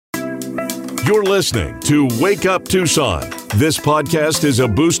You're listening to Wake Up Tucson. This podcast is a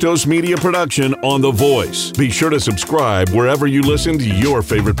Bustos Media production on The Voice. Be sure to subscribe wherever you listen to your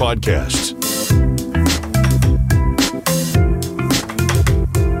favorite podcasts.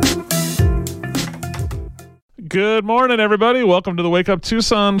 Good morning, everybody. Welcome to the Wake Up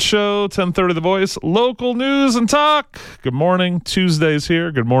Tucson show, 10:30 The Voice, local news and talk. Good morning. Tuesday's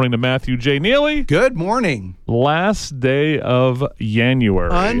here. Good morning to Matthew J. Neely. Good morning. Last day of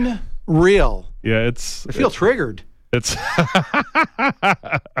January. Unreal. Yeah, I feel triggered. It's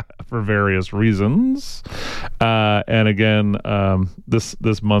for various reasons. And again,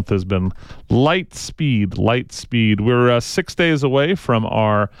 this month has been light speed. We're 6 days away from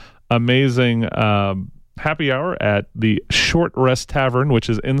our amazing happy hour at the Short Rest Tavern, which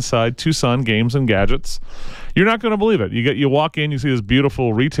is inside Tucson Games and Gadgets. You're not going to believe it. You walk in, you see this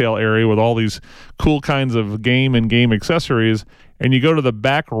beautiful retail area with all these cool kinds of game accessories, and you go to the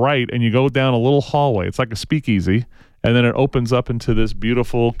back right and you go down a little hallway. It's like a speakeasy, and then it opens up into this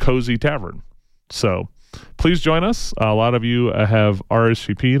beautiful, cozy tavern. So please join us. A lot of you have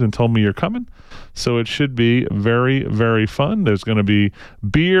RSVP'd and told me you're coming. So it should be very, very fun. There's going to be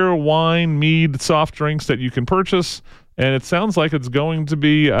beer, wine, mead, soft drinks that you can purchase. And it sounds like it's going to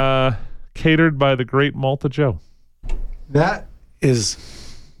be catered by the great Malta Joe. That's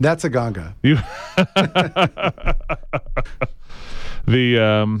a ganga.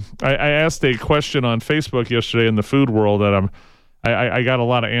 I asked a question on Facebook yesterday in the food world that I got a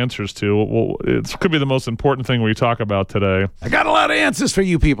lot of answers to. Well, it could be the most important thing we talk about today. I got a lot of answers for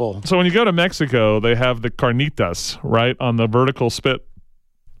you people. So when you go to Mexico, they have the carnitas, right, on the vertical spit,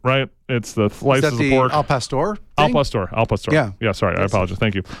 right? It's the slices of pork. Al Pastor thing? Al Pastor. Yeah, sorry, I apologize.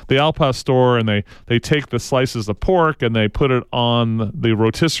 Thank you. The Al Pastor, and they take the slices of pork and they put it on the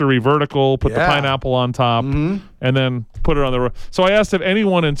rotisserie vertical, put the pineapple on top, and then put it on the... So I asked if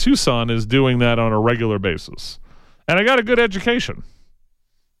anyone in Tucson is doing that on a regular basis. And I got a good education.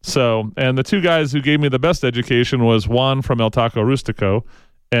 So, and the two guys who gave me the best education was Juan from El Taco Rustico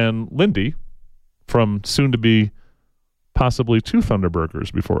and Lindy from soon-to-be possibly 2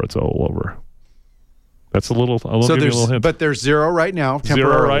 Thunderburgers before it's all over. That's a little hint. But there's 0 right now,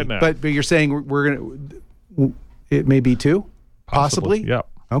 temporarily. 0 right now. But you're saying it may be 2? Possibly? Yeah.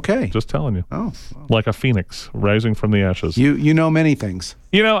 Okay. Just telling you. Oh. Like a phoenix rising from the ashes. You know many things.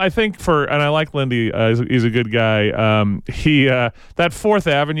 I think and I like Lindy, he's a good guy. He that 4th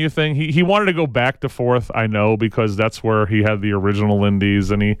Avenue thing, he wanted to go back to 4th, I know, because that's where he had the original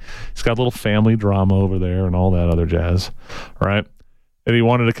Lindy's, and he's got a little family drama over there and all that other jazz, right? And he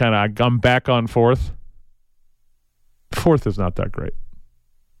wanted to kind of come back on 4th. 4th is not that great.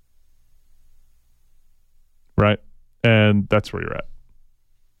 Right? And that's where you're at.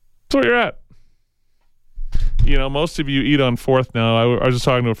 That's where you're at. Most of you eat on 4th now. I was just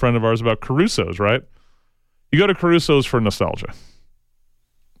talking to a friend of ours about Caruso's, right? You go to Caruso's for nostalgia,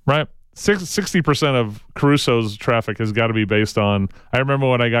 right? 60% of Caruso's traffic has got to be based on, I remember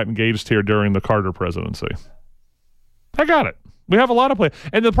when I got engaged here during the Carter presidency. I got it. We have a lot of places.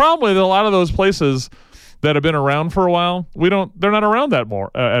 And the problem with a lot of those places that have been around for a while, they're not around that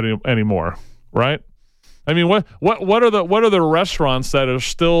anymore, right? I mean, what are the restaurants that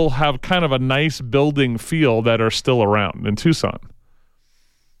still have kind of a nice building feel that are still around in Tucson?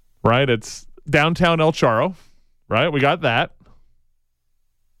 Right? It's downtown El Charro, right? We got that.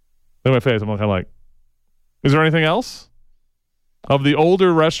 Look at my face. I'm kind of like, is there anything else of the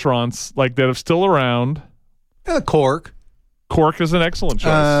older restaurants like that are still around? Cork. Cork is an excellent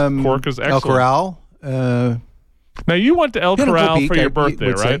choice. Cork is excellent. El Corral. Now you went to El Corral for your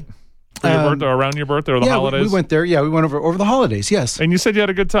birthday, right? For your birthday, around your birthday or the holidays? We went there. Yeah, we went over the holidays, yes. And you said you had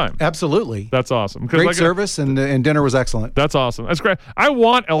a good time. Absolutely. That's awesome. Great service, and dinner was excellent. That's awesome. That's great. I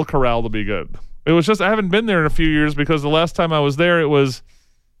want El Corral to be good. It was just I haven't been there in a few years because the last time I was there, it was...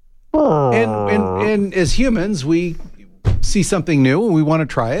 And as humans, we see something new, and we want to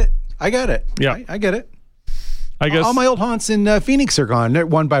try it. I get it. Yeah. I get it. I guess all my old haunts in Phoenix are gone. They're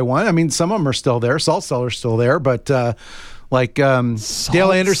one by one. I mean, some of them are still there. Salt Cellar's still there, but Dale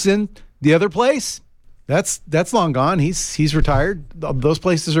Anderson... The other place, that's long gone. He's retired. Those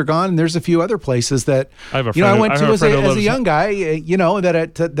places are gone. And there's a few other places that I went to as a young guy.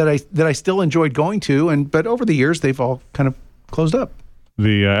 That I still enjoyed going to. But over the years, they've all kind of closed up.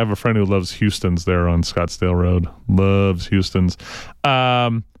 I have a friend who loves Houston's there on Scottsdale Road. Loves Houston's.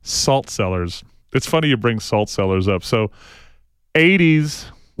 Salt Cellars. It's funny you bring Salt Cellars up. So 80s,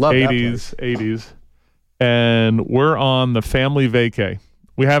 and we're on the family vacay.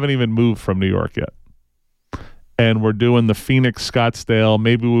 We haven't even moved from New York yet. And we're doing the Phoenix Scottsdale,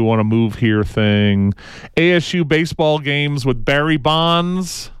 maybe we want to move here thing. ASU baseball games with Barry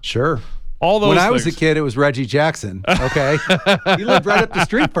Bonds. Sure. All those When I things. was a kid, it was Reggie Jackson. Okay. He lived right up the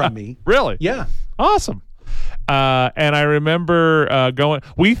street from me. Really? Yeah. Awesome. And I remember going.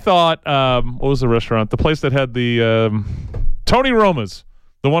 We thought, what was the restaurant? The place that had the Tony Roma's,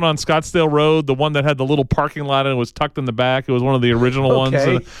 the one on Scottsdale Road, the one that had the little parking lot and it was tucked in the back. It was one of the original ones.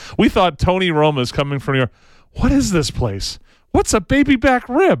 And we thought Tony Roma's coming from New York. What is this place? What's a baby back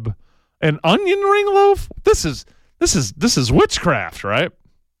rib? An onion ring loaf? This is witchcraft, right?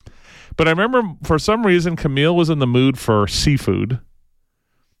 But I remember for some reason Camille was in the mood for seafood,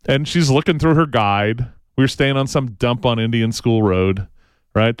 and she's looking through her guide. We were staying on some dump on Indian School Road,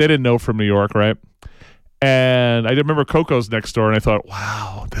 right? They didn't know from New York, right? And I remember Coco's next door, and I thought,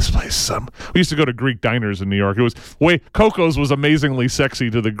 wow, this place. We used to go to Greek diners in New York. Coco's was amazingly sexy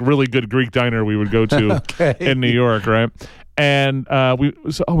to the really good Greek diner we would go to in New York, right? And we're going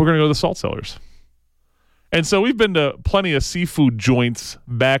to go to the Salt Cellars. And so we've been to plenty of seafood joints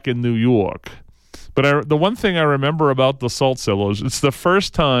back in New York. But the one thing I remember about the Salt Cellars, it's the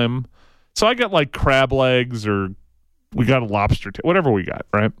first time. So I got like crab legs, or we got a lobster, whatever we got,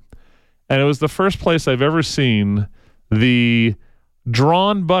 right? And it was the first place I've ever seen the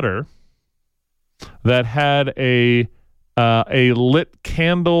drawn butter that had a lit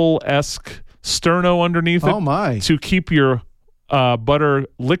candle-esque sterno underneath it. Oh my! To keep your butter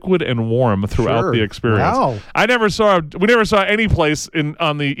liquid and warm throughout the experience. Wow. We never saw any place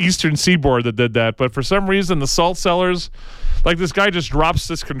on the eastern seaboard that did that, but for some reason the Salt Cellars, like this guy just drops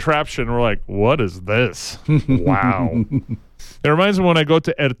this contraption and we're like, what is this? Wow. It reminds me when I go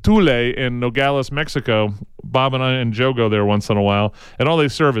to Ertule in Nogales, Mexico. Bob and I and Joe go there once in a while, and all they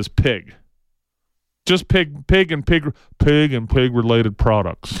serve is pig. Just pig and pig related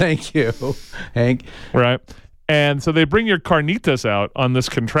products. Thank you, Hank. Right. And so they bring your carnitas out on this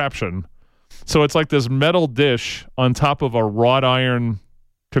contraption. So it's like this metal dish on top of a wrought iron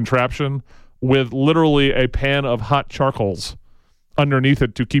contraption with literally a pan of hot charcoals underneath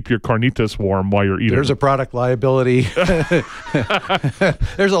it to keep your carnitas warm while you're eating. There's a product liability.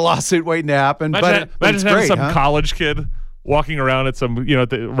 There's a lawsuit waiting to happen. Imagine having some college kid walking around at some,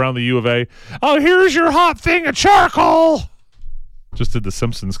 around the U of A. Oh, here's your hot thing of charcoal. Just did the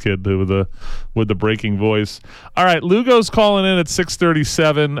Simpsons kid with the breaking voice. All right, Lugo's calling in at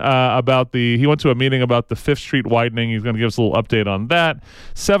 6:37 he went to a meeting about the 5th Street widening. He's going to give us a little update on that.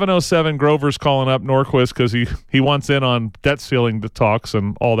 7:07 Grover's calling up Norquist because he wants in on debt ceiling talks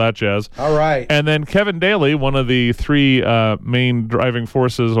and all that jazz. All right. And then Kevin Daly, one of the 3 main driving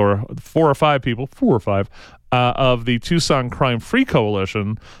forces, or 4 or 5 people, of the Tucson Crime Free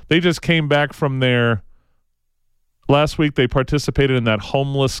Coalition, they just came back from their. Last week, they participated in that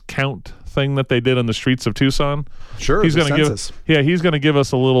homeless count thing that they did on the streets of Tucson. Sure, he's going to give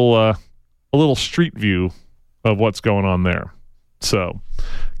us a little street view of what's going on there. So,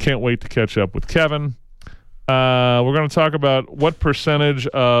 can't wait to catch up with Kevin. We're going to talk about what percentage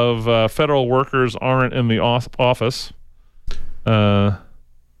of federal workers aren't in the office. Oh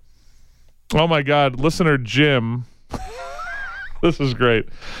my God, listener Jim. This is great.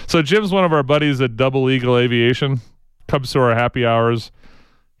 So Jim's one of our buddies at Double Eagle Aviation. Comes to our happy hours.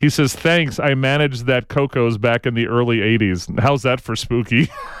 He says, thanks, I managed that Coco's back in the early 80s. How's that for spooky?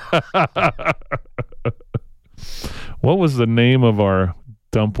 What was the name of our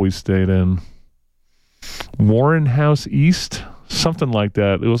dump we stayed in? Warren House East? Something like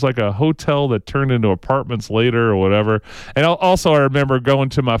that. It was like a hotel that turned into apartments later or whatever. And also I remember going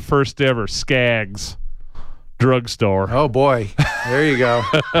to my first ever Skaggs drugstore. Oh boy, there you go.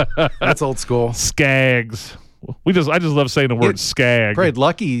 That's old school. Skaggs. I just love saying the word skag. Great,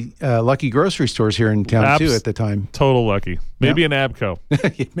 lucky grocery stores here in town too at the time. Total lucky. Maybe an Abco.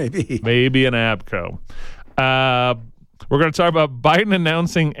 Maybe an Abco. We're going to talk about Biden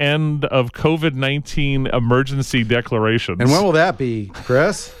announcing end of COVID-19 emergency declarations. And when will that be,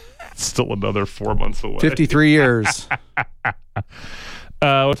 Chris? It's still another 4 months away. 53 years.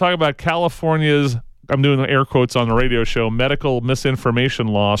 We'll talk about California's, I'm doing the air quotes on the radio show, medical misinformation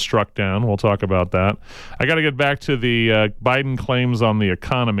law struck down. We'll talk about that. I got to get back to the Biden claims on the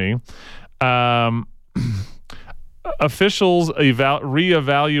economy. Officials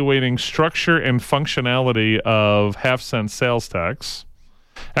reevaluating structure and functionality of half-cent sales tax.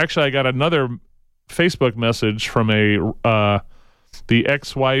 Actually, I got another Facebook message from the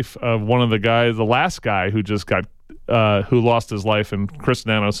ex-wife of one of the guys, the last guy who just got who lost his life in Chris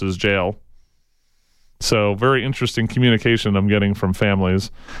Nanos' jail. So very interesting communication I'm getting from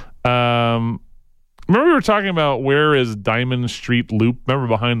families. Remember we were talking about where is Diamond Street Loop? Remember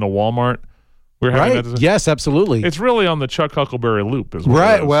behind the Walmart? Right. Yes, absolutely. It's really on the Chuck Huckleberry Loop.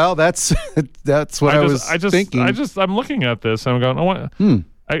 Right. Well, that's what I was thinking. I'm looking at this and I'm going,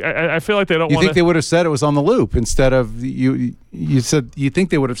 I feel like they don't want to... You think they would have said it was on the Loop instead of... You said you think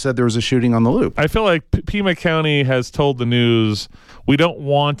they would have said there was a shooting on the Loop. I feel like Pima County has told the news, we don't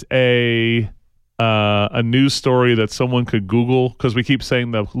want a news story that someone could Google, because we keep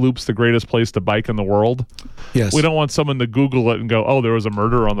saying the Loop's the greatest place to bike in the world. Yes. We don't want someone to Google it and go, oh, there was a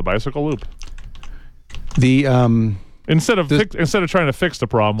murder on the bicycle loop. Instead of trying to fix the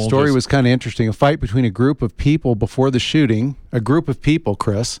problem. Story was kind of interesting. A fight between a group of people before the shooting. A group of people,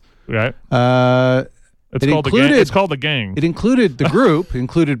 Chris. Right. It's called the gang. It included the group,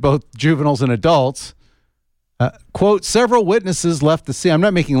 included both juveniles and adults. Quote, several witnesses left the scene. I'm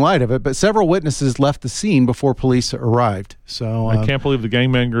not making light of it, but several witnesses left the scene before police arrived. So I can't believe the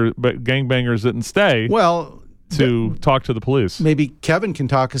gangbangers didn't stay. Well, to talk to the police. Maybe Kevin can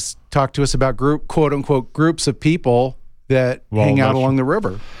talk to us about quote unquote groups of people that hang out along the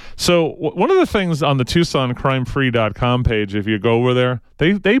river. So one of the things on the TucsonCrimeFree.com page, if you go over there,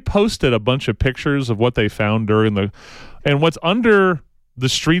 they posted a bunch of pictures of what they found and what's under the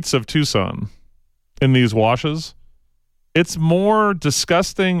streets of Tucson in these washes. It's more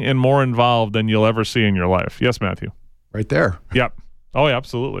disgusting and more involved than you'll ever see in your life. Yes, Matthew. Right there. Yep. Oh, yeah,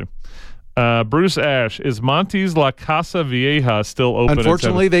 absolutely. Bruce Ash, is Monty's La Casa Vieja still open?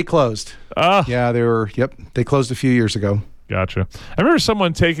 Unfortunately, they closed. Yeah, they closed a few years ago. Gotcha. I remember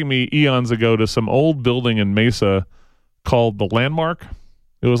someone taking me eons ago to some old building in Mesa called the Landmark.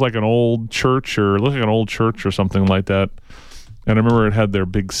 It was like an old church or something like that. And I remember it had their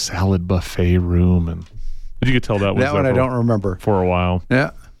big salad buffet room, and you could tell that was that one I don't remember for a while.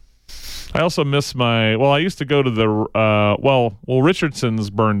 Yeah. I also miss I used to go to the Richardson's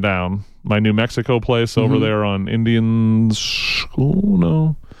burned down, my New Mexico place over there on Indian School.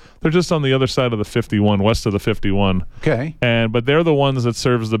 No, they're just on the other side of the 51, west of the 51. Okay. But they're the ones that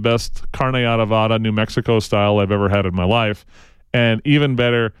serves the best carne adobada New Mexico style I've ever had in my life. And even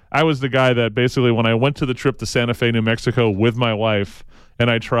better, I was the guy that basically, when I went to the trip to Santa Fe, New Mexico with my wife, and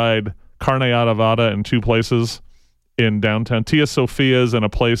I tried carne adobada in two places in downtown, Tia Sophia's, and a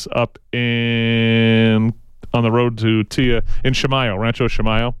place up on the road to Tia in Chimayo, Rancho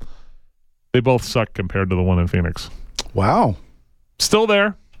Chimayo. They both suck compared to the one in Phoenix. Wow. Still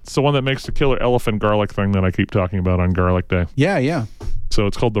there. It's the one that makes the killer elephant garlic thing that I keep talking about on Garlic Day. Yeah. So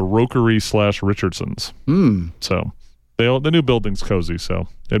it's called the Rokery / Richardson's. So the new building's cozy, so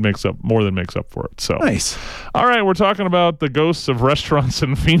it more than makes up for it. So nice. All right, we're talking about the ghosts of restaurants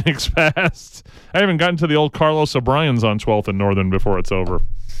in Phoenix past. I haven't gotten to the old Carlos O'Brien's on 12th and Northern before it's over.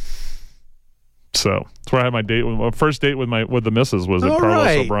 So that's where I had my first date with the missus was at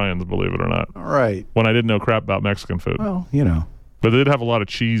Carlos O'Brien's, believe it or not. All right. When I didn't know crap about Mexican food. Well, But they did have a lot of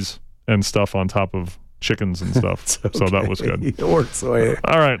cheese and stuff on top of chickens and stuff. Okay. So that was good. It works. All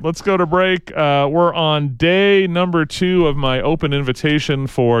right, let's go to break. We're on day number 2 of my open invitation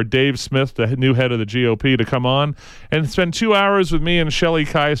for Dave Smith, the new head of the GOP, to come on and spend 2 hours with me and Shelley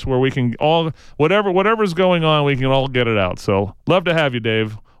Keiss, where we can all, whatever's going on, we can all get it out. So love to have you,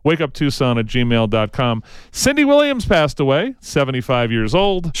 Dave. wakeuptucson@gmail.com. Cindy Williams passed away, 75 years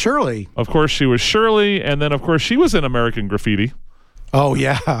old. Shirley. Of course, she was Shirley, and then, of course, she was in American Graffiti. Oh,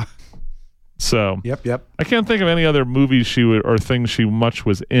 yeah. So, yep. I can't think of any other movies or things she much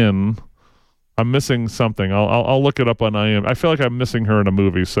was in. I'm missing something. I'll look it up on IMDb. I feel like I'm missing her in a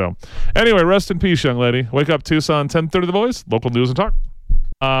movie. So, anyway, rest in peace, young lady. Wake Up Tucson, 10:30 The Voice, local news and talk.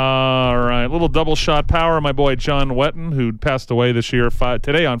 All right, little double shot power. My boy John Wetton, who passed away this year,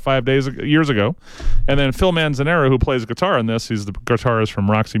 today on 5 years ago, and then Phil Manzanera, who plays guitar in this. He's the guitarist from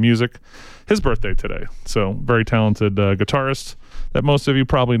Roxy Music. His birthday today. So, very talented guitarist that most of you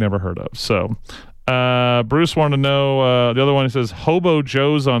probably never heard of. So, Bruce wanted to know, the other one, he says, Hobo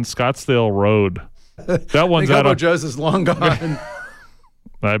Joe's on Scottsdale Road. That one's out. Hobo Joe's is long gone.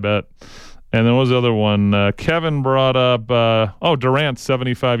 I bet. And then what was the other one? Kevin brought up, Durant,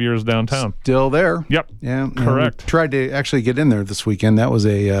 75 years downtown. Still there. Yep. Yeah. Correct. Tried to actually get in there this weekend. That was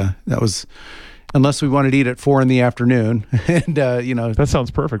unless we wanted to eat at 4 p.m. and that sounds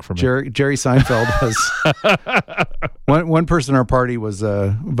perfect for me. Jerry Seinfeld was one person in our party was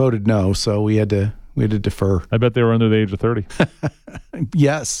voted no, so we had to defer. I bet they were under the age of 30.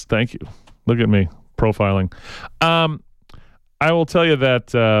 Yes. Thank you. Look at me profiling. I will tell you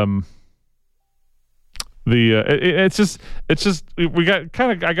that it's just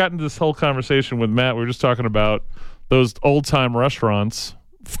I got into this whole conversation with Matt. We were just talking about those old time restaurants,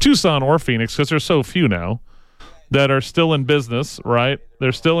 Tucson or Phoenix, because there's so few now that are still in business, right?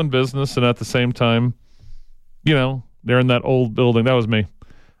 They're still in business, and at the same time, they're in that old building. That was me.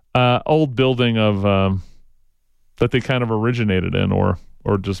 Old building of that they kind of originated in, or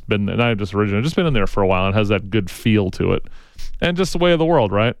or just been, not just original, just been in there for a while and has that good feel to it. And just the way of the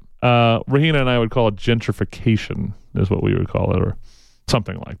world, right? Rahina and I would call it gentrification, is what we would call it, or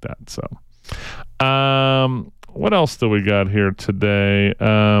something like that. So, what else do we got here today?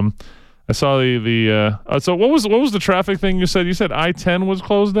 I saw so what was the traffic thing you said? You said I-10 was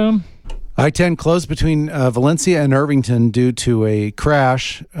closed down? I-10 closed between Valencia and Irvington due to a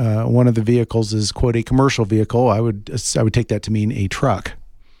crash. One of the vehicles is, quote, a commercial vehicle. I would take that to mean a truck.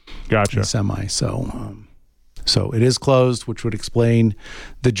 Gotcha. A semi. So it is closed, which would explain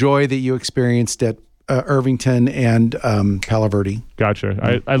the joy that you experienced at Irvington and Palo Verde.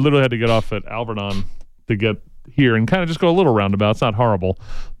 Gotcha. I literally had to get off at Alvernon to get here and kind of just go a little roundabout. It's not horrible,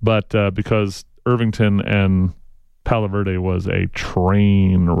 but because Irvington and Palo Verde was a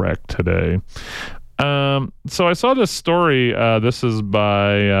train wreck today. So I saw this story. This is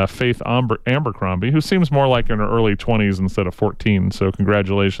by Faith Abercrombie, who seems more like in her early 20s instead of 14. So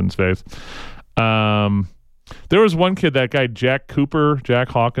congratulations, Faith. There was one kid, that guy Jack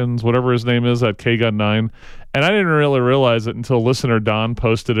Hawkins, whatever his name is, at KGUN 9, and I didn't really realize it until listener Don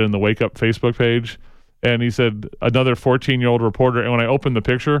posted it in the Wake Up Facebook page, and he said another 14-year-old reporter, and when I opened the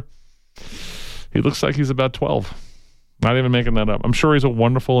picture, he looks like he's about 12. Not even making that up. I'm sure he's a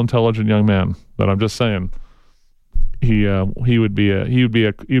wonderful, intelligent young man, but I'm just saying he would be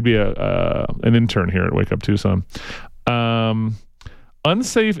an intern here at Wake Up Tucson.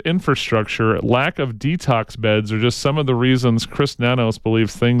 Unsafe infrastructure, lack of detox beds are just some of the reasons Chris Nanos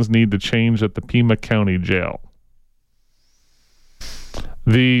believes things need to change at the Pima County Jail.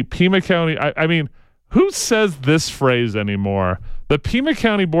 The Pima County, I mean, who says this phrase anymore? The Pima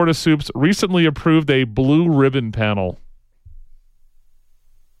County Board of Soups recently approved a blue ribbon panel.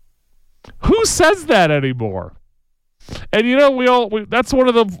 Who says that anymore? And you know, that's one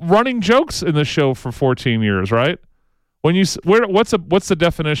of the running jokes in the show for 14 years, right? When you what's the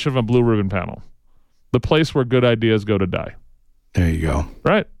definition of a blue ribbon panel? The place where good ideas go to die. There you go.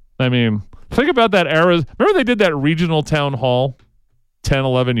 Right? I mean, think about that era. Remember they did that regional town hall 10,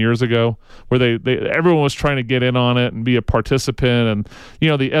 11 years ago where they everyone was trying to get in on it and be a participant, and you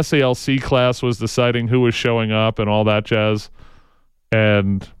know, the SALC class was deciding who was showing up and all that jazz.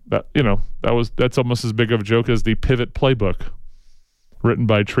 And that, you know, that's almost as big of a joke as the Pivot Playbook written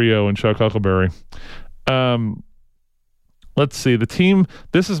by Trio and Chuck Huckleberry. Let's see.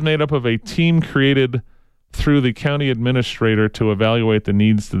 This is made up of a team created through the county administrator to evaluate the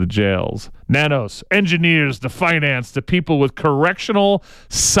needs of the jails. Nanos, engineers, the finance, the people with correctional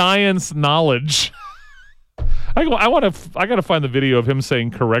science knowledge. I got to find the video of him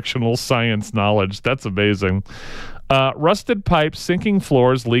saying correctional science knowledge. That's amazing. Rusted pipes, sinking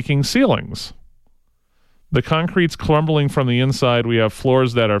floors, leaking ceilings. The concrete's crumbling from the inside. We have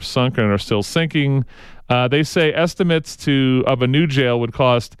floors that are sunk and are still sinking. They say estimates of a new jail would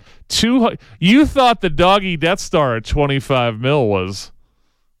cost you thought the doggy Death Star at $25 million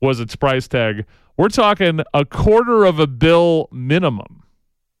was its price tag. We're talking $250 million minimum.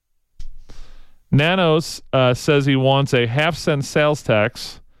 Nanos says he wants a 0.5-cent sales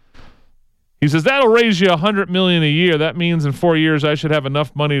tax. He says that'll raise you $100 million a year. That means in 4 years I should have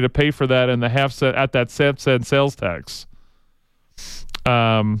enough money to pay for that and the 0.5 at that 0.5-cent sales tax.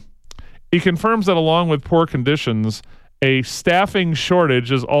 He confirms that along with poor conditions, a staffing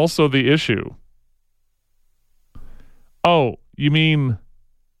shortage is also the issue. Oh, you mean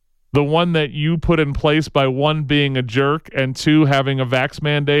the one that you put in place by one being a jerk and two having a vax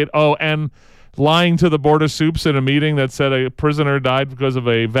mandate? Oh, and lying to the Board of Soups in a meeting that said a prisoner died because of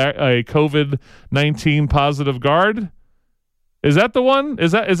a COVID-19 positive guard? Is that the one?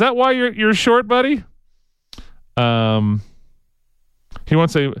 Is that why you're short, buddy?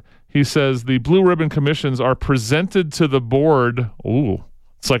 He says the blue ribbon commissions are presented to the board. Ooh,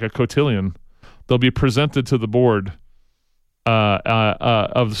 it's like a cotillion. They'll be presented to the board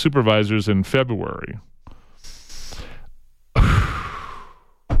of the supervisors in February.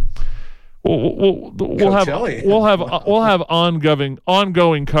 We'll have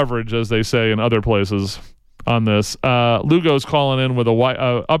ongoing coverage, as they say in other places, on this. Lugo's calling in with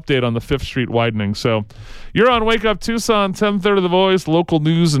a update on the 5th Street widening. So you're on Wake Up Tucson, 10:30 The Voice, local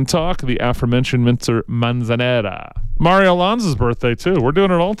news and talk, the aforementioned Minter Manzanera. Mario Lanza's birthday, too. We're doing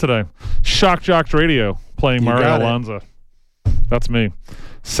it all today. Shock Jock Radio playing Mario Lanza. That's me.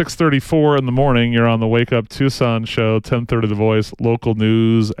 6:34 in the morning. You're on the Wake Up Tucson show, 10:30 The Voice, local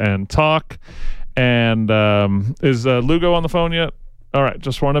news and talk. And is Lugo on the phone yet? All right.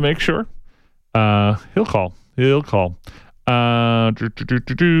 Just want to make sure. He'll call.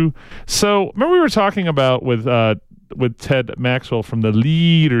 So remember we were talking about with Ted Maxwell from the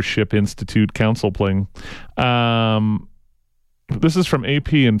Leadership Institute counseling. This is from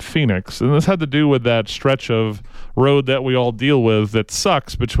AP in Phoenix, and this had to do with that stretch of road that we all deal with that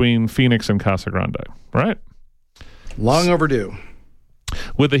sucks between Phoenix and Casa Grande, right? Long overdue.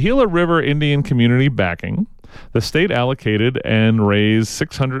 With the Gila River Indian community backing, the state allocated and raised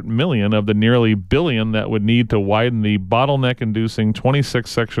 $600 million of the nearly $1 billion that would need to widen the bottleneck-inducing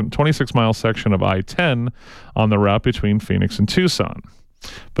 26-mile section of I-10 on the route between Phoenix and Tucson.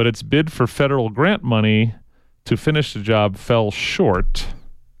 But its bid for federal grant money to finish the job fell short,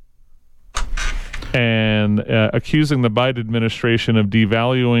 and accusing the Biden administration of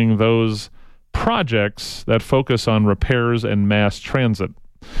devaluing those projects that focus on repairs and mass transit.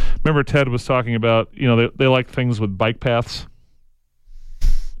 Remember, Ted was talking about, they like things with bike paths,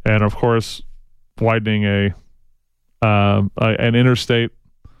 and of course, widening an interstate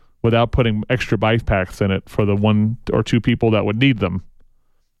without putting extra bike paths in it for the 1 or 2 people that would need them.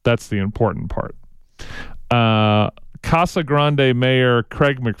 That's the important part. Casa Grande Mayor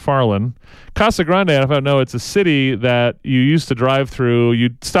Craig McFarland. Casa Grande, I don't know, it's a city that you used to drive through.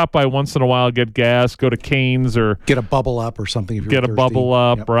 You'd stop by once in a while, get gas, go to Cane's, or get a bubble up or something. If you're get thirsty. A bubble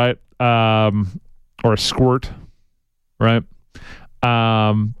up, yep. Right? Or a squirt, right?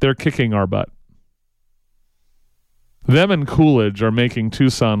 They're kicking our butt. Them and Coolidge are making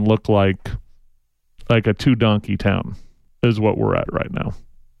Tucson look like a 2-donkey town, is what we're at right now.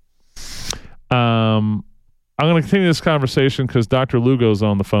 I'm going to continue this conversation because Dr. Lugo's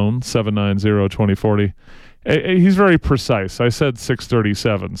on the phone, 790-2040. He's very precise. I said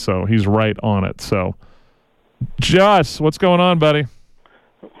 6:37, so he's right on it. So, Josh, what's going on, buddy?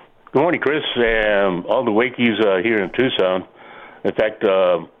 Good morning, Chris. All the Wakies here in Tucson. In fact,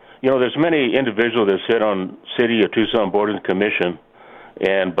 there's many individuals that sit on City of Tucson Board and Commission,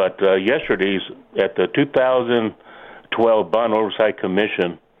 but yesterday's at the 2012 Bond Oversight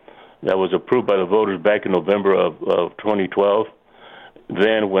Commission, that was approved by the voters back in November of 2012.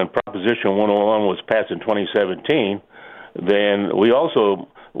 Then when Proposition 101 was passed in 2017, then we also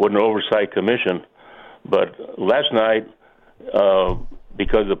were an oversight commission. But last night,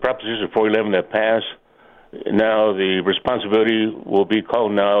 because the Proposition 411 that passed, now the responsibility will be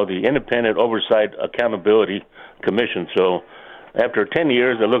called now the Independent Oversight Accountability Commission. So after 10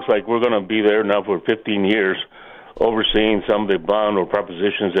 years, it looks like we're going to be there now for 15 years, overseeing some of the bond or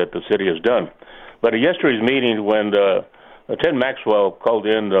propositions that the city has done. But at yesterday's meeting, when Ted Maxwell called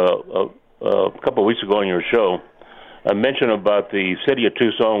in a couple of weeks ago on your show, I mentioned about the city of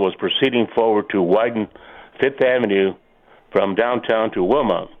Tucson was proceeding forward to widen Fifth Avenue from downtown to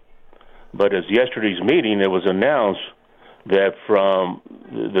Wilmot. But at yesterday's meeting, it was announced that from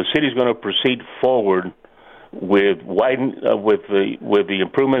the city's going to proceed forward with the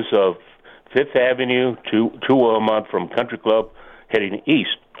improvements of Fifth Avenue to Wilmot from Country Club heading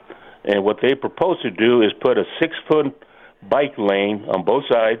east. And what they propose to do is put a 6-foot bike lane on both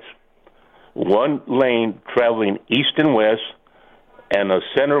sides, one lane traveling east and west, and a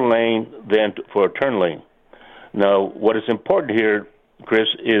center lane then for a turn lane. Now, what is important here, Chris,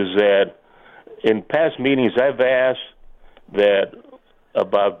 is that in past meetings I've asked that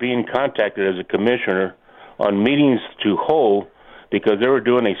about being contacted as a commissioner on meetings to hold, because they were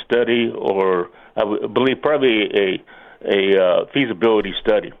doing a study, or I believe probably a feasibility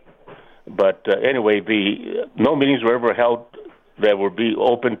study. But anyway, no meetings were ever held that would be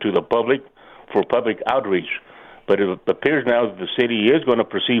open to the public for public outreach. But it appears now that the city is going to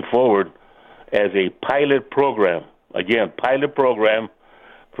proceed forward as a pilot program. Again, pilot program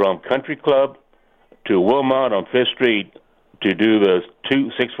from Country Club to Wilmot on 5th Street to do the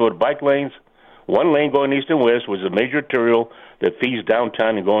 2 6-foot bike lanes, one lane going east and west was a major arterial that feeds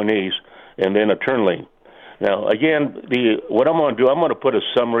downtown and going east, and then a turn lane. Now, again, what I'm going to do, I'm going to put a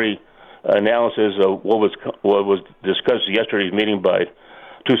summary analysis of what was discussed yesterday's meeting by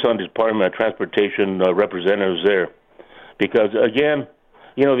Tucson Department of Transportation representatives there, because again,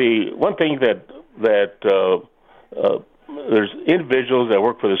 the one thing that there's individuals that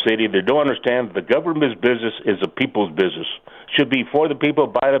work for the city that don't understand that the government's business is the people's business. Should be for the people,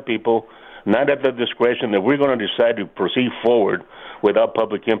 by the people, not at the discretion that we're going to decide to proceed forward without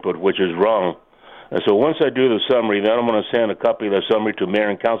public input, which is wrong. And so once I do the summary, then I'm going to send a copy of the summary to mayor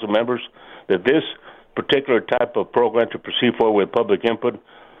and council members that this particular type of program to proceed forward with public input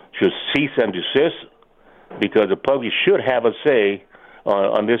should cease and desist, because the public should have a say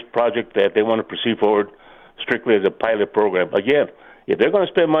on this project that they want to proceed forward strictly as a pilot program. Again, if they're going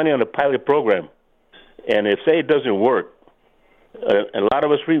to spend money on a pilot program, and if, say, it doesn't work, a lot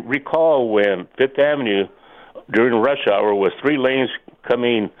of us recall when Fifth Avenue during rush hour was 3 lanes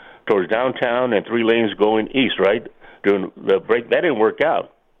coming towards downtown and 3 lanes going east, right? During the break, that didn't work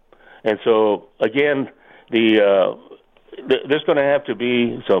out. And so, again, there's going to have to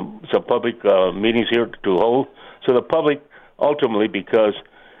be some public meetings here to hold. So the public ultimately, because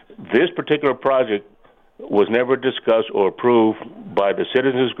this particular project was never discussed or approved by the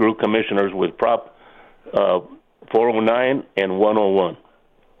Citizens Group Commissioners with Prop 409 and 101.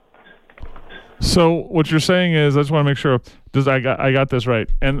 So what you're saying is, I just want to make sure I got this right,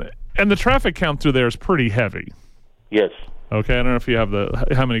 and the traffic count through there is pretty heavy. Yes. Okay, I don't know if you have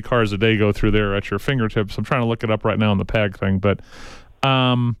how many cars a day go through there at your fingertips. I'm trying to look it up right now on the PAG thing, but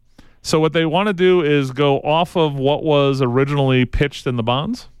so what they want to do is go off of what was originally pitched in the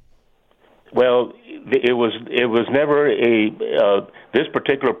bonds? Well, it was never this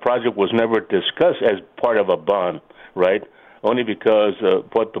particular project was never discussed as part of a bond, right? Only because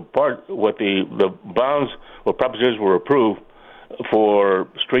what the bonds or propositions were approved for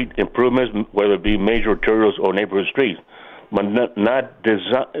street improvements, whether it be major arterials or neighborhood streets, but not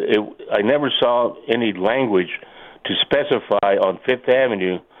design. I never saw any language to specify on Fifth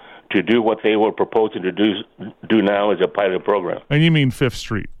Avenue to do what they were proposing to do now as a pilot program. And you mean Fifth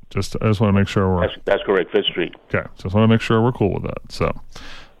Street? I just want to make sure we're... That's correct, Fifth Street. Okay, just want to make sure we're cool with that.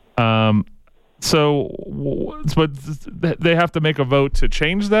 But they have to make a vote to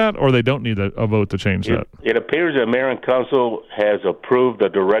change that, or they don't need a vote to change that? It appears that Mayor and Council has approved the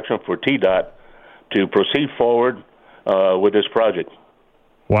direction for TDOT to proceed forward with this project.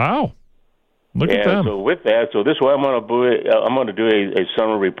 Wow. Look at them. So with that, this is what I'm going to do a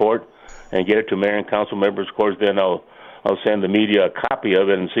summary report and get it to Mayor and Council members. Of course, then I'll send the media a copy of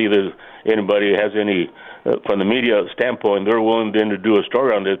it and see if there's anybody has any, from the media standpoint, they're willing then to do a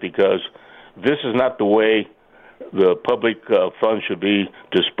story on this, because this is not the way the public funds should be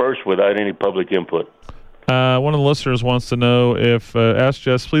dispersed without any public input. One of the listeners wants to know if,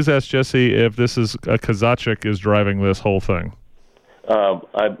 please ask Jesse if this is Kozaczek is driving this whole thing.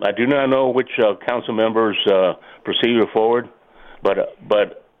 I do not know which council members proceeded forward, but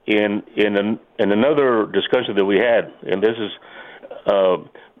in another discussion that we had, and this is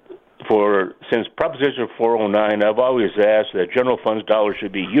since Proposition 409, I've always asked that general funds dollars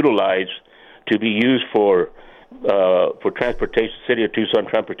should be utilized to be used for transportation, City of Tucson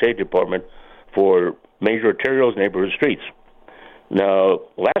Transportation Department, for major arterials, neighborhood streets. Now,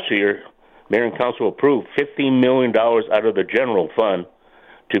 last year, Mayor and Council approved $15 million out of the general fund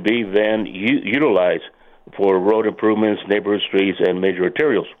to be then utilized for road improvements, neighborhood streets, and major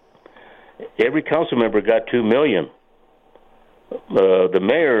arterials. Every council member got $2 million. The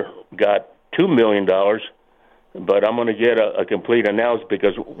mayor got $2 million, but I'm going to get a complete analysis,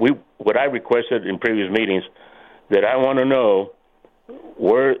 because what I requested in previous meetings, that I want to know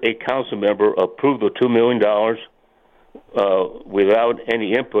where a council member approved the $2 million without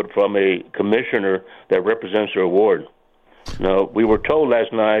any input from a commissioner that represents their ward. Now, we were told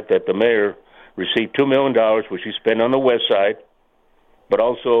last night that the mayor received $2 million, which she spent on the west side, but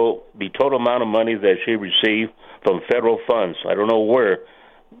also the total amount of money that she received from federal funds. I don't know where,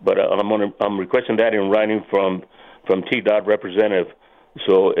 but I'm requesting that in writing from TDOT representative.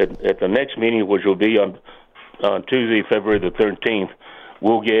 So at the next meeting, which will be on Tuesday, February the 13th,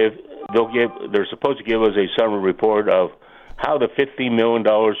 they're supposed to give us a summary report of how the $15 million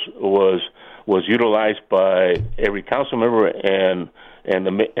was utilized by every council member and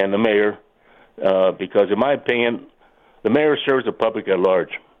the mayor, because in my opinion, the mayor serves the public at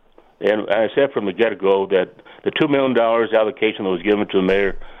large. And I said from the get-go that the $2 million allocation that was given to the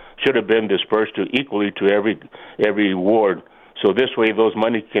mayor should have been dispersed equally to every ward. So this way, those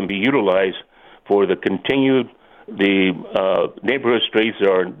money can be utilized for the neighborhood streets that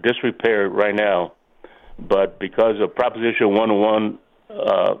are in disrepair right now. But because of Proposition 101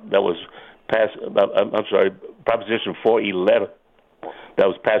 that was passed, Proposition 411 that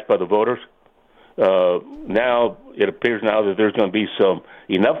was passed by the voters, now it appears now that there's going to be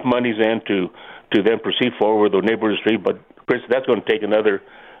enough monies in to then proceed forward with the neighborhood street. But Chris, that's going to take another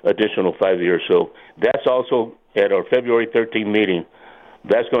additional 5 years. So that's also at our February 13th meeting.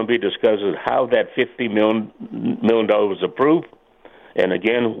 That's going to be discussed as how that $50 million was approved, and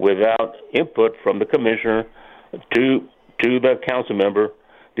again, without input from the commissioner to the council member,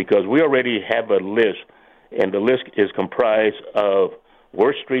 because we already have a list, and the list is comprised of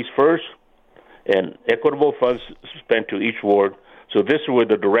worst streets first and equitable funds spent to each ward. So this is where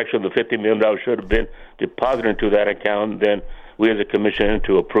the direction of the $50 million should have been deposited into that account, and then we as a commission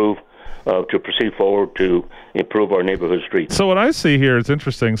to approve to proceed forward to improve our neighborhood streets. So what I see here is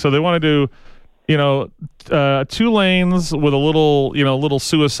interesting. So they want to do, 2 lanes with a little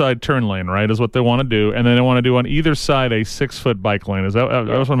suicide turn lane, right, is what they want to do. And then they want to do on either side a 6-foot bike lane. Is that? I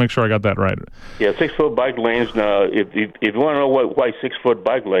just want to make sure I got that right. Yeah, 6-foot bike lanes. Now, if you want to know why 6-foot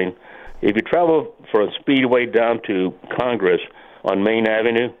bike lane, if you travel from Speedway down to Congress on Main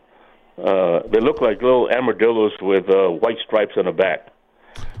Avenue, they look like little armadillos with white stripes on the back.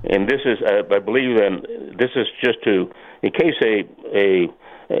 And this is, I believe, this is just to, in case a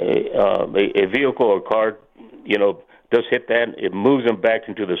vehicle or car, does hit that, it moves them back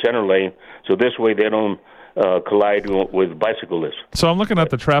into the center lane, so this way they don't collide with bicyclists. So I'm looking at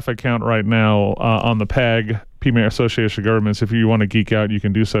the traffic count right now on the PAG, Premier Association of Governments. If you want to geek out, you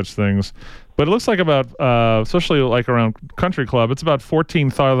can do such things. But it looks like about, especially like around Country Club, it's about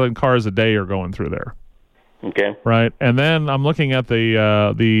 14,000 cars a day are going through there. Okay. Right, and then I'm looking at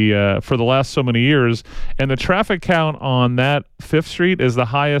the for the last so many years, and the traffic count on that 5th Street is the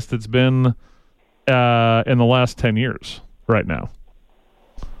highest it's been in the last 10 years. Right now,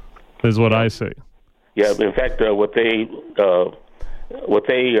 is what I see. Yeah, in fact, what they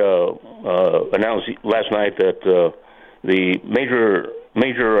announced last night that the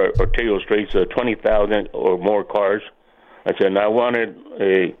major arterial streets, 20,000 or more cars. I said, and I wanted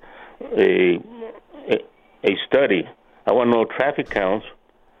a study. I want to know traffic counts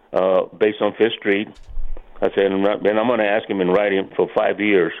based on 5th Street. I said, and I'm going to ask him in writing for 5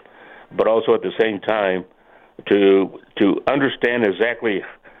 years, but also at the same time to understand exactly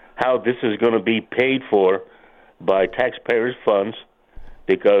how this is going to be paid for by taxpayers' funds,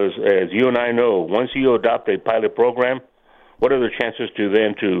 because as you and I know, once you adopt a pilot program, what are the chances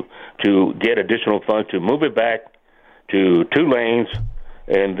to get additional funds to move it back to 2 lanes,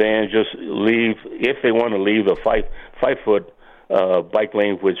 and then just leave, if they want to leave a 5-foot bike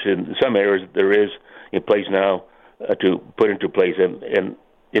lane, which in some areas there is in place now, to put into place. And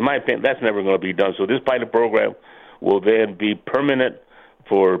in my opinion, that's never going to be done. So this pilot program will then be permanent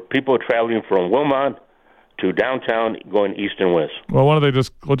for people traveling from Wilmot to downtown going east and west. Well, why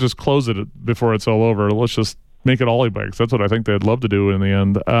don't we'll just close it before it's all over. Let's just make it ollie bikes. That's what I think they'd love to do in the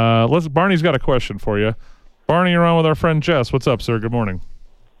end. Barney's got a question for you. Barney, you're on with our friend Jess. What's up, sir? Good morning.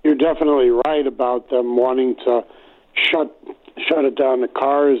 You're definitely right about them wanting to shut it down to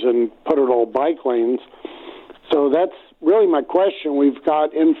cars and put it all bike lanes. So that's really my question. We've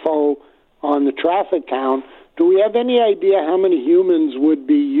got info on the traffic count. Do we have any idea how many humans would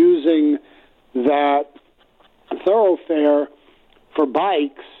be using that thoroughfare for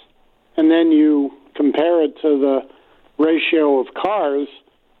bikes, and then you compare it to the ratio of cars?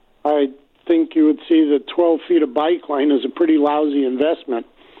 I think you would see that 12 feet of bike lane is a pretty lousy investment.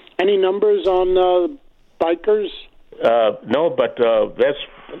 Any numbers on bikers? No, but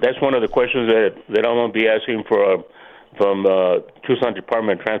that's one of the questions that I'm going to be asking from Tucson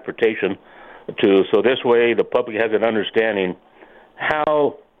Department of Transportation. So this way the public has an understanding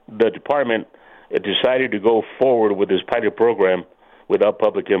how the department decided to go forward with this pilot program without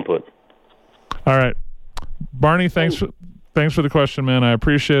public input. All right. Barney, thanks for the question, man. I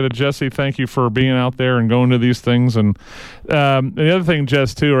appreciate it. Jesse, thank you for being out there and going to these things. And the other thing,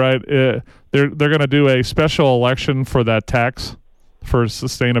 Jess, too, right, they're going to do a special election for that tax for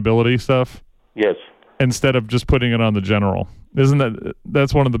sustainability stuff. Yes. Instead of just putting it on the general.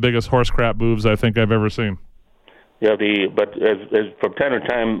 That's one of the biggest horse crap moves I think I've ever seen. Yeah, but as from time to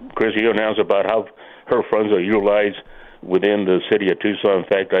time, Chris, you announce about how her funds are utilized within the city of Tucson. In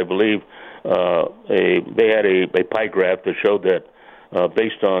fact, I believe they had a pie graph that showed that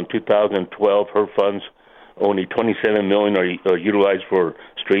based on 2012, her funds, only $27 million are utilized for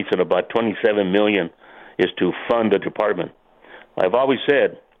streets, and about $27 million is to fund the department. I've always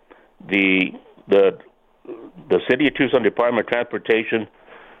said the city of Tucson Department of Transportation,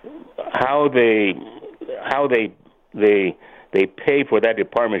 how they pay for that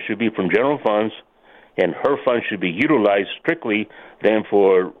department should be from general funds, and her funds should be utilized strictly then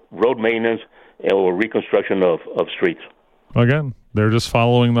for road maintenance or reconstruction of streets. Again, they're just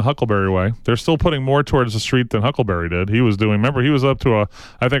following the Huckleberry way. They're still putting more towards the street than Huckleberry did. He was doing, remember, he was up to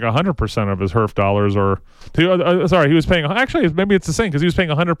I think 100% of his HERF dollars, he was paying, actually, maybe it's the same, because he was paying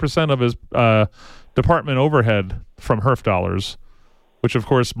 100% of his department overhead from HERF dollars, which, of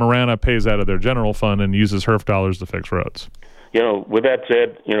course, Marana pays out of their general fund and uses HERF dollars to fix roads. With that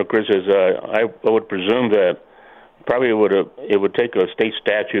said, Chris, I would presume that probably it would take a state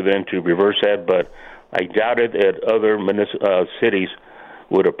statute then to reverse that, but I doubt it that other cities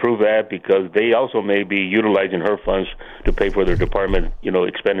would approve that, because they also may be utilizing her funds to pay for their department,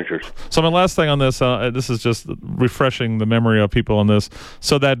 expenditures. So my last thing on this, this is just refreshing the memory of people on this.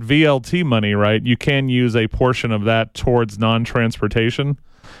 So that VLT money, right, you can use a portion of that towards non-transportation.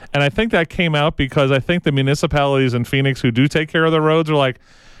 And I think that came out because I think the municipalities in Phoenix who do take care of the roads are like,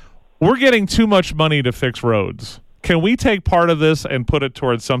 we're getting too much money to fix roads. can we take part of this and put it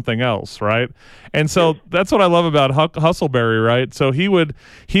towards something else, right? And so that's what I love about Hustleberry, right? So he would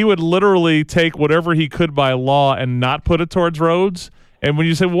literally take whatever he could by law and not put it towards roads. And when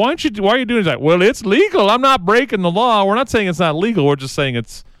you say, why are you doing it? It's like, well, it's legal. I'm not breaking the law. We're not saying it's not legal. We're just saying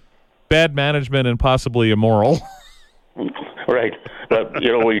it's bad management and possibly immoral. Right. But, when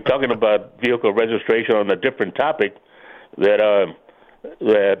you're talking about vehicle registration on a different topic, that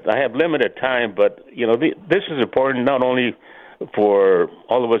I have limited time, but, this is important not only for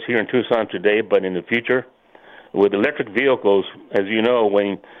all of us here in Tucson today, but in the future. With electric vehicles, as you know,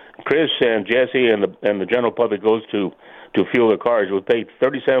 when Chris and Jesse and the general public goes to fuel their cars, we pay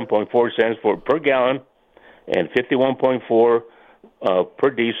 37.4 cents per gallon and 51.4 per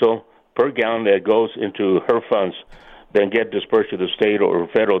diesel per gallon that goes into her funds, then get dispersed to the state or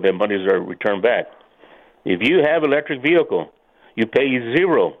federal, then monies are returned back. If you have electric vehicle, you pay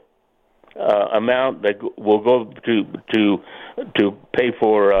zero amount that will go to pay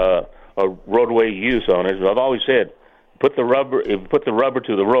for a roadway use on it. I've always said, if you put the rubber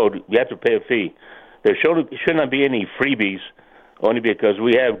to the road, you have to pay a fee. There should not be any freebies, only because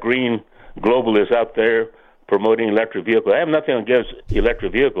we have green globalists out there promoting electric vehicles. I have nothing against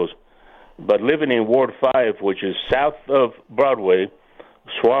electric vehicles, but living in Ward 5, which is south of Broadway,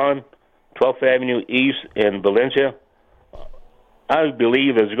 Swan, 12th Avenue East, and Valencia, I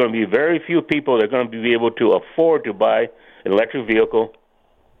believe there's going to be very few people that are going to be able to afford to buy an electric vehicle.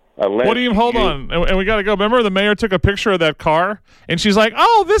 What do you hold on? And we got to go. Remember, the mayor took a picture of that car, and she's like,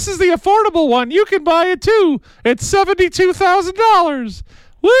 "Oh, this is the affordable one. You can buy it too. It's $72,000.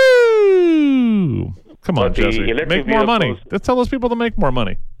 Woo! Come on, Jesse. Make more money. Let's tell those people to make more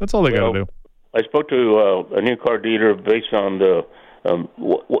money. That's all they got to do." I spoke to a new car dealer based on the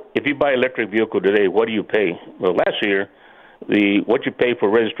if you buy an electric vehicle today, what do you pay? Well, last year, what you pay for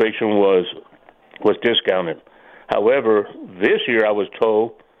registration was discounted. However, this year I was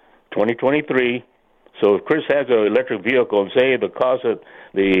told 2023. So if Chris has an electric vehicle and say the cost of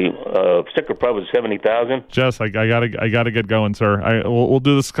the sticker price is $70,000. Jess, I gotta get going, sir. We'll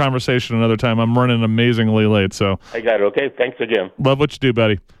do this conversation another time. I'm running amazingly late, so I got it. Okay, thanks again. Love what you do,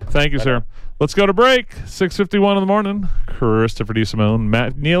 buddy. Thank you, sir. Let's go to break. 6:51 in the morning. Christopher DeSimone,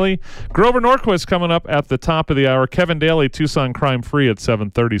 Matt Neely, Grover Norquist coming up at the top of the hour. Kevin Daly, Tucson Crime Free at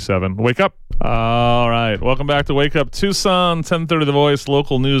 7:37. Wake up. All right. Welcome back to Wake Up Tucson, 10:30 The Voice,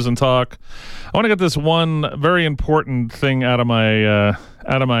 local news and talk. I want to get this one very important thing out of the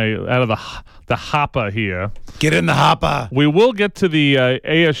hopper here. Get in the hopper. We will get to the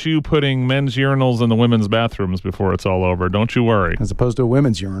ASU putting men's urinals in the women's bathrooms before it's all over. Don't you worry. As opposed to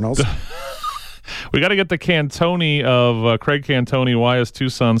women's urinals. We got to get the Cantoni of Craig Cantoni. Why is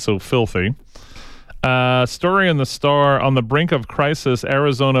Tucson so filthy? Story in the Star: on the brink of crisis,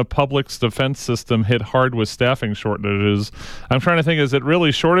 Arizona public defense system hit hard with staffing shortages. I'm trying to think, is it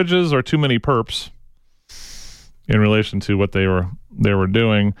really shortages or too many perps in relation to what they were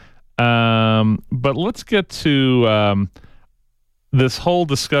doing? But let's get to this whole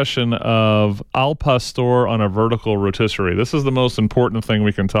discussion of al pastor on a vertical rotisserie. This is the most important thing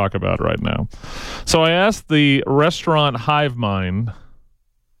we can talk about right now. So I asked the restaurant Hive Mind,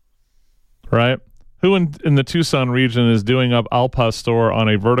 right? Who in the Tucson region is doing up al pastor on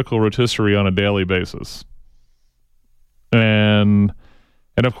a vertical rotisserie on a daily basis? And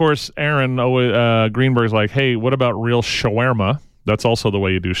of course, Aaron Greenberg's like, hey, what about real shawarma? That's also the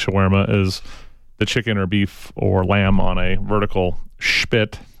way you do shawarma, is the chicken or beef or lamb on a vertical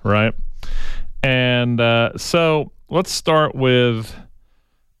spit, right? And so let's start with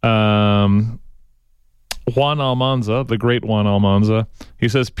Juan Almanza, the great Juan Almanza. He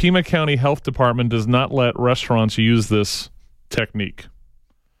says Pima County Health Department does not let restaurants use this technique.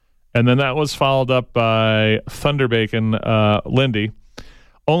 And then that was followed up by Thunder Bacon, Lindy.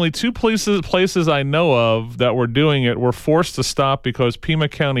 Only two places I know of that were doing it were forced to stop because Pima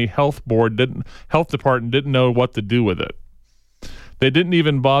County Health Department didn't know what to do with it. They didn't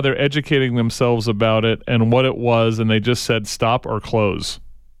even bother educating themselves about it and what it was, and they just said stop or close.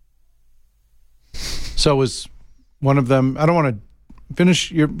 So was one of them? I don't want to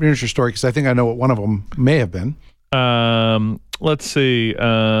finish your story because I think I know what one of them may have been. Let's see.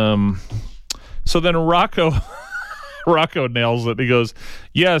 So then Rocco nails it. He goes,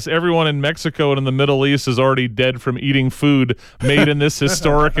 yes, everyone in Mexico and in the Middle East is already dead from eating food made in this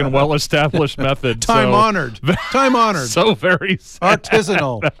historic and well-established method. Time honored. So very sad.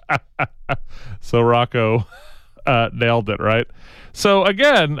 Artisanal. So Rocco nailed it, right? So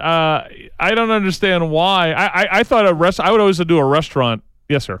again, I don't understand why. I thought I would always do a restaurant.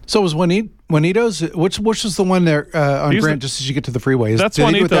 Yes, sir. So was Juanito's? Which is the one there on Grant, just as you get to the freeway? Is that's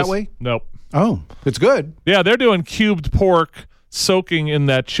Juanito's. Did they do it that way? Nope. Oh, it's good. Yeah, they're doing cubed pork soaking in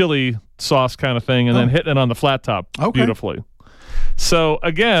that chili sauce kind of thing and then hitting it on the flat top beautifully. So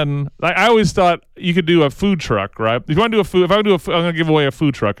again, I always thought you could do a food truck, right? If you want to do a food, I'm going to give away a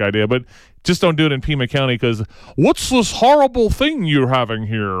food truck idea, but just don't do it in Pima County because what's this horrible thing you're having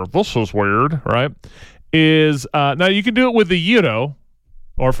here? This is weird, right? Now you can do it with the gyro,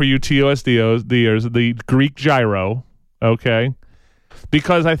 or for you TOSDers, the Greek gyro, okay?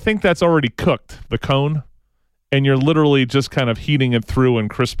 Because I think that's already cooked, the cone, and you're literally just kind of heating it through and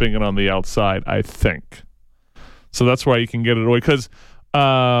crisping it on the outside, I think. So that's why you can get it away. Because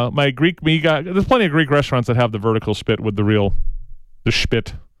there's plenty of Greek restaurants that have the vertical spit with the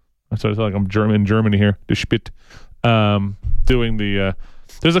spit. I sound like I'm in Germany here. The spit. Doing the...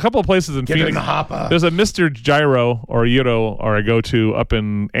 there's a couple of places in Phoenix. There's a Mr. Gyro or Gyro or I go to up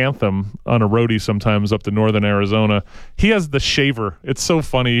in Anthem on a roadie sometimes up to northern Arizona. He has the shaver. It's so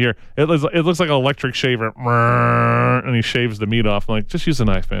funny here. It looks like an electric shaver. And he shaves the meat off. I'm like, just use a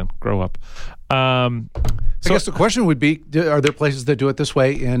knife, man. Grow up. I guess the question would be, are there places that do it this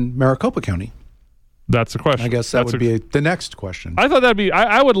way in Maricopa County? That's the question. I guess that would be the next question. I thought that'd be.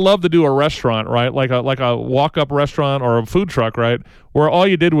 I would love to do a restaurant, right? Like a walk-up restaurant or a food truck, right? Where all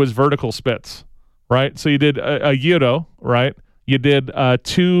you did was vertical spits, right? So you did a gyro, right? You did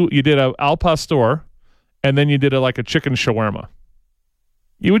You did a al pastor, and then you did a chicken shawarma.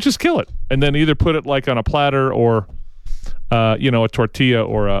 You would just kill it, and then either put it like on a platter or, a tortilla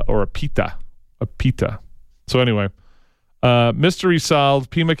or a pita, So anyway. Mystery solved.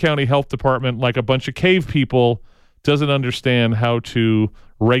 Pima County Health Department, like a bunch of cave people, doesn't understand how to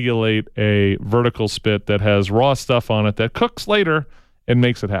regulate a vertical spit that has raw stuff on it that cooks later and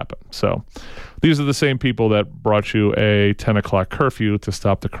makes it happen. So these are the same people that brought you a 10 o'clock curfew to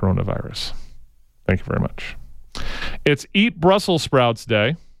stop the coronavirus. Thank you very much. It's Eat Brussels Sprouts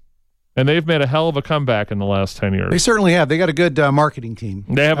Day. And they've made a hell of a comeback in the last 10 years. They certainly have. They got a good marketing team.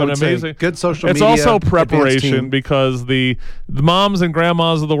 They have an amazing, good social media. It's also preparation because the moms and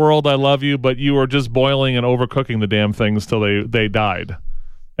grandmas of the world, I love you, but you were just boiling and overcooking the damn things till they died,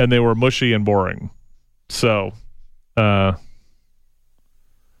 and they were mushy and boring. So, so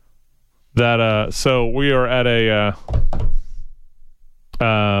we are at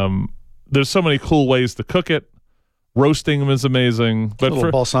there's so many cool ways to cook it. Roasting them is amazing. But a little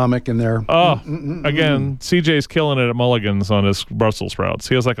balsamic in there. Again, CJ's killing it at Mulligan's on his Brussels sprouts.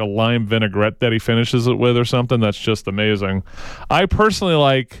 He has like a lime vinaigrette that he finishes it with or something. That's just amazing. I personally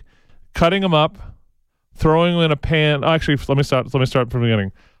like cutting them up, throwing them in a pan. Actually, let me start from the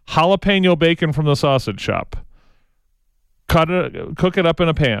beginning. Jalapeno bacon from the sausage shop. Cook it up in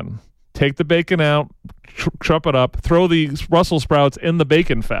a pan. Take the bacon out, chop it up, throw the Brussels sprouts in the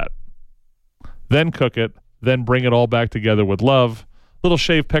bacon fat. Then cook it. Then bring it all back together with love. Little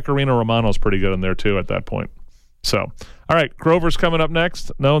shaved pecorino romano's pretty good in there too at that point. So, all right, Grover's coming up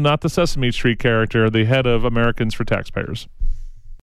next. No, not the Sesame Street character, the head of Americans for Taxpayers.